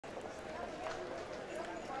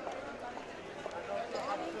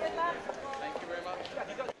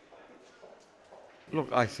Look,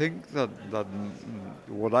 I think that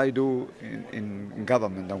what I do in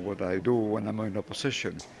government and what I do when I'm in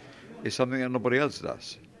opposition is something that nobody else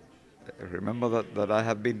does. Remember that I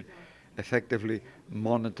have been effectively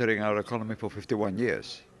monitoring our economy for 51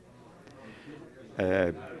 years.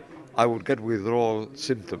 Uh, I would get withdrawal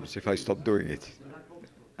symptoms if I stopped doing it.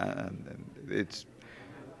 And it's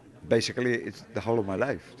basically it's the whole of my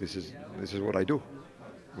life. This is what I do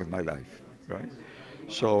with my life, right?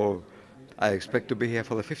 So I expect to be here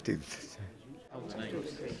for the 15th.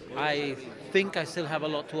 I think I still have a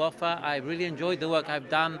lot to offer. I really enjoyed the work I've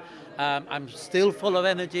done. I'm still full of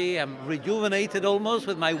energy. I'm rejuvenated almost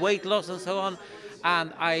with my weight loss and so on.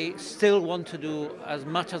 And I still want to do as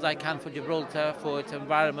much as I can for Gibraltar, for its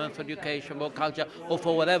environment, for education, for culture, or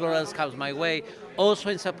for whatever else comes my way. Also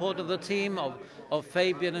in support of the team, of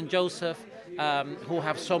Fabian and Joseph, who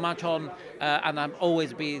have so much on, and I'm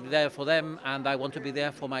always be there for them, and I want to be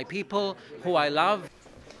there for my people, who I love.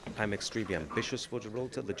 I'm extremely ambitious for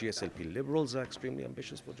Gibraltar. The GSLP-Liberals are extremely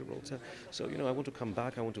ambitious for Gibraltar. So, I want to come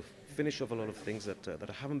back. I want to finish off a lot of things that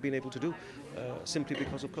I haven't been able to do simply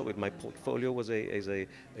because of COVID. My portfolio was a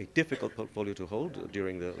difficult portfolio to hold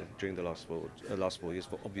during the last 4 years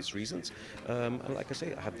for obvious reasons. And like I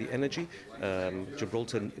say, I have the energy.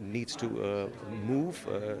 Gibraltar needs to move.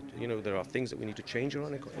 There are things that we need to change in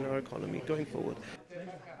our economy going forward.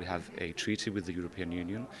 We have a treaty with the European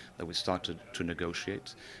Union that we started to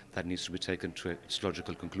negotiate that needs to be taken to its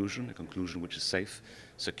logical conclusion, a conclusion which is safe,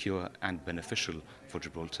 secure and beneficial for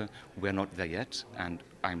Gibraltar. We are not there yet, and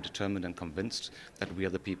I'm determined and convinced that we are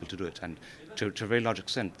the people to do it. And to a very large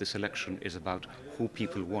extent, this election is about who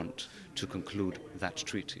people want to conclude that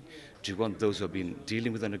treaty. Do you want those who have been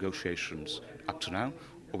dealing with the negotiations up to now,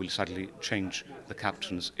 or will suddenly change the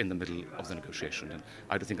captains in the middle of the negotiation? And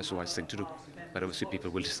I don't think that's the wise thing to do, but obviously people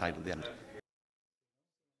will decide at the end.